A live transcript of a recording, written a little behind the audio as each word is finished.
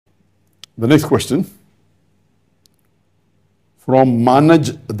The next question from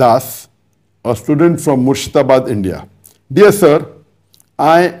Manaj Das, a student from Murshidabad, India. Dear sir,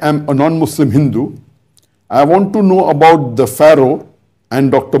 I am a non-Muslim Hindu. I want to know about the Pharaoh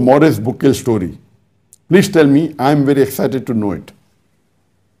and Dr. Maurice Bucaille story. Please tell me. I am very excited to know it.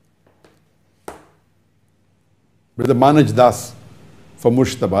 Brother Manaj Das from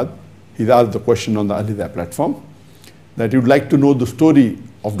Murshidabad, he's asked the question on the Alida platform that he would like to know the story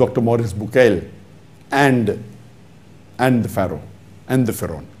of Dr. Maurice Bucaille and the Pharaoh and the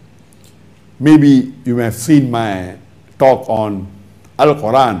Pharaoh. Maybe you may have seen my talk on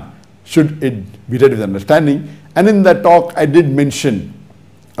Al-Quran, should it be read with understanding, and in that talk I did mention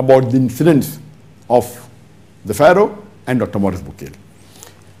about the incidents of the Pharaoh and Dr. Maurice Bucaille.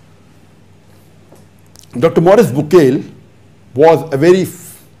 Dr. Maurice Bucaille was a very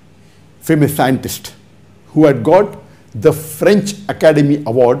famous scientist who had got the French Academy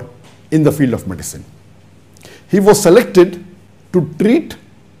Award in the field of medicine. He was selected to treat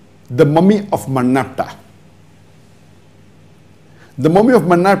the mummy of Manapta. The mummy of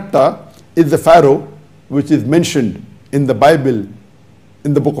Manapta is the Pharaoh which is mentioned in the Bible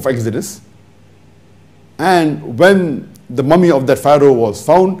in the book of Exodus. And when the mummy of that Pharaoh was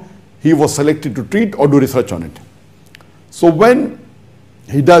found, he was selected to treat or do research on it. So when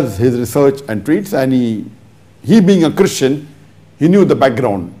he does his research and treats, and he being a Christian, he knew the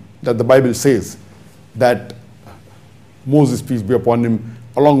background that the Bible says that Moses, peace be upon him,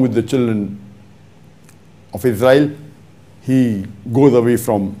 along with the children of Israel, he goes away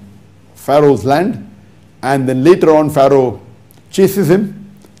from Pharaoh's land, and then later on Pharaoh chases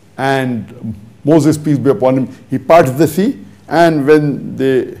him, and Moses, peace be upon him, he parts the sea, and when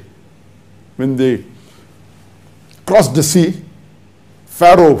they cross the sea,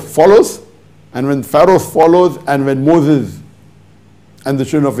 Pharaoh follows, and when Pharaoh follows, and when Moses and the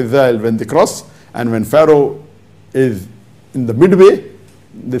children of Israel, when they cross, and when Pharaoh is in the midway,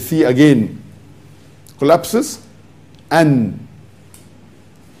 the sea again collapses, and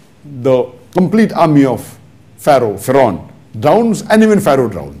the complete army of Pharaoh drowns, and even Pharaoh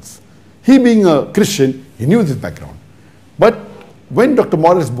drowns. He being a Christian, he knew this background. But when Dr.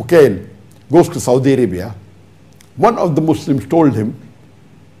 Maurice Bucaille goes to Saudi Arabia, one of the Muslims told him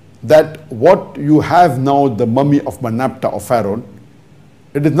that what you have now, the mummy of Manapta of Pharaoh,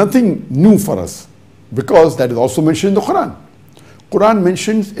 it is nothing new for us, because that is also mentioned in the Quran. Quran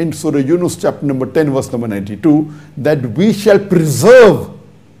mentions in Surah Yunus chapter number 10 verse number 92 that we shall preserve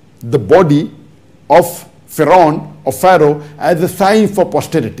the body of Pharaoh as a sign for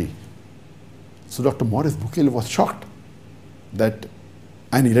posterity. So Dr. Maurice Bucaille was shocked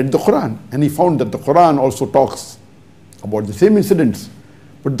and he read the Quran, and he found that the Quran also talks about the same incidents.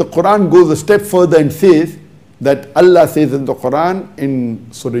 But the Quran goes a step further and says that Allah says in the Quran in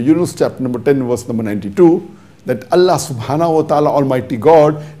Surah Yunus chapter number 10 verse number 92 that Allah subhanahu wa ta'ala Almighty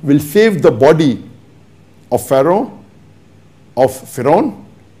God will save the body of Pharaoh as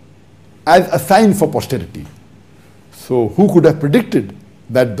a sign for posterity. So who could have predicted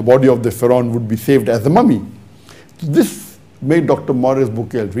that the body of the Pharaoh would be saved as a mummy? This made Dr. Maurice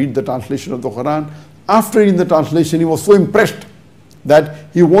Bucaille read the translation of the Quran. After reading the translation, he was so impressed that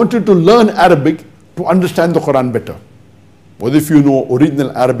he wanted to learn Arabic to understand the Quran better. But if you know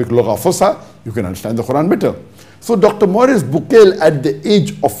original Arabic Lugha Fusha, you can understand the Quran better. So Dr. Maurice Bucaille, at the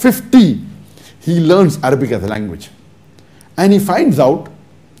age of 50, he learns Arabic as a language. And he finds out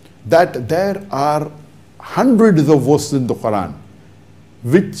that there are hundreds of verses in the Quran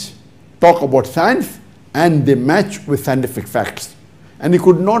which talk about science and they match with scientific facts. And he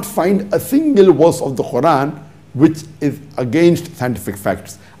could not find a single verse of the Quran which is against scientific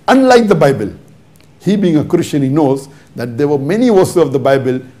facts. Unlike the Bible, he being a Christian, he knows that there were many verses of the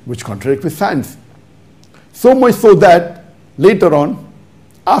Bible which contradict with science. So much so that later on,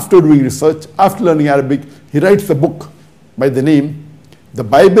 after doing research, after learning Arabic, he writes a book by the name The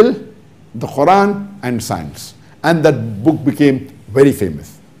Bible, the Quran and Science. And that book became very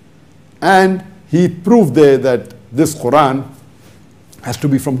famous. And he proved there that this Quran has to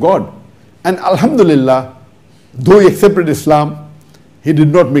be from God. And Alhamdulillah, though he accepted Islam, he did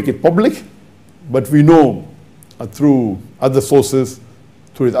not make it public, but we know through other sources,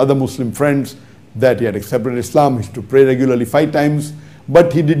 through his other Muslim friends, that he had accepted Islam. He used to pray regularly 5 times,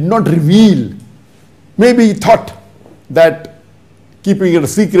 but he did not reveal. Maybe he thought that keeping it a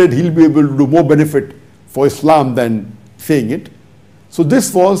secret, he'll be able to do more benefit for Islam than saying it. So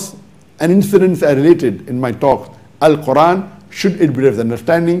this was an incident I related in my talk, Al-Quran, should it be read with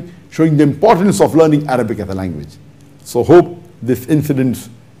understanding, showing the importance of learning Arabic as a language. So hope this incident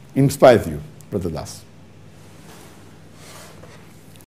inspires you, Brother Das.